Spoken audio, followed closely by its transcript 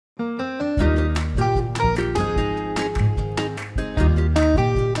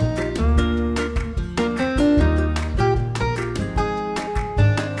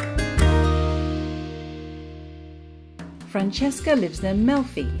Francesca lives near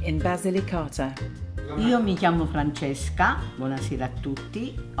Melfi in Basilicata. Io mi chiamo Francesca, buonasera a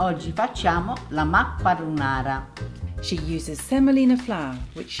tutti. Oggi facciamo la Maccaronara. She uses semolina flour,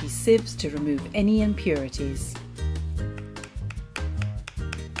 which she sieves to remove any impurities.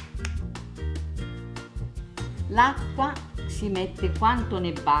 L'acqua si mette quanto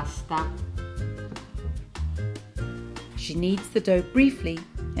ne basta. She kneads the dough briefly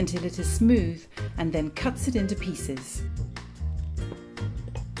until it is smooth and then cuts it into pieces.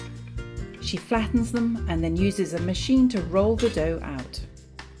 She flattens them and then uses a machine to roll the dough out.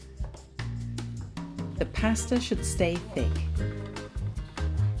 The pasta should stay thick.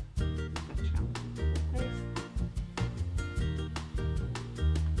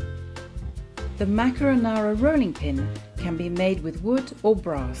 The Maccaronara rolling pin can be made with wood or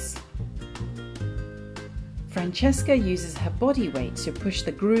brass. Francesca uses her body weight to push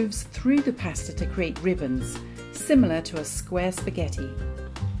the grooves through the pasta to create ribbons, similar to a square spaghetti.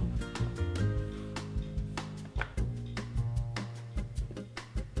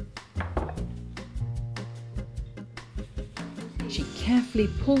 She carefully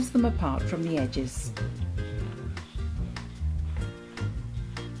pulls them apart from the edges.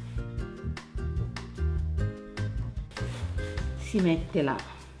 Si mette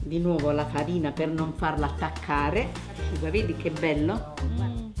di nuovo la farina per non farla attaccare. Vedi che bello?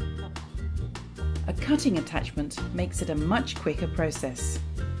 A cutting attachment makes it a much quicker process.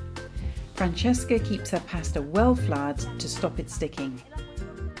 Francesca keeps her pasta well floured to stop it sticking.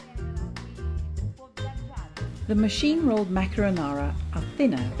 The machine-rolled Maccaronara are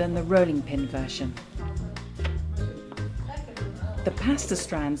thinner than the rolling pin version. The pasta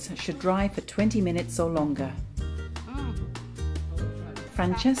strands should dry for 20 minutes or longer.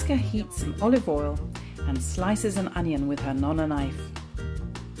 Francesca heats some olive oil and slices an onion with her nonna knife.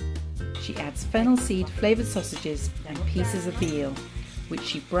 She adds fennel seed flavoured sausages and pieces of veal, which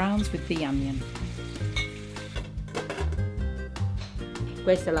she browns with the onion.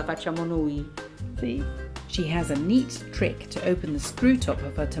 Questa la facciamo noi. See? She has a neat trick to open the screw top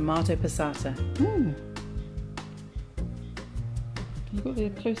of her tomato passata. Can you go there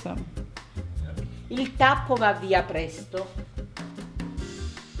close up? Il tappo va via presto.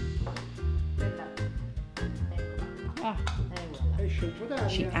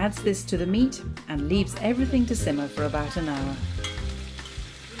 She adds this to the meat and leaves everything to simmer for about an hour.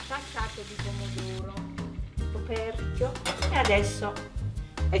 Il passato di pomodoro, coperchio e adesso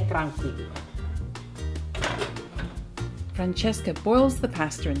è tranquillo. Francesca boils the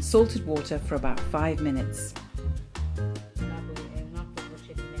pasta in salted water for about 5 minutes. È un altro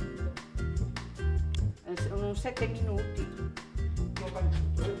procedimento. Sono 7 minuti.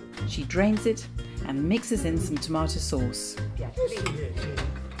 She drains it and mixes in some tomato sauce.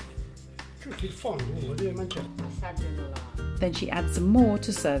 Then she adds some more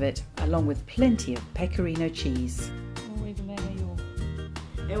to serve it, along with plenty of pecorino cheese.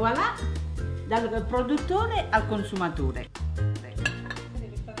 E voilà, dal produttore al consumatore.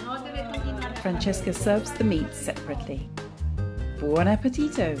 Francesca serves the meat separately. Buon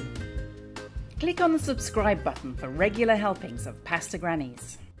appetito! Click on the subscribe button for regular helpings of Pasta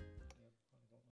Grannies.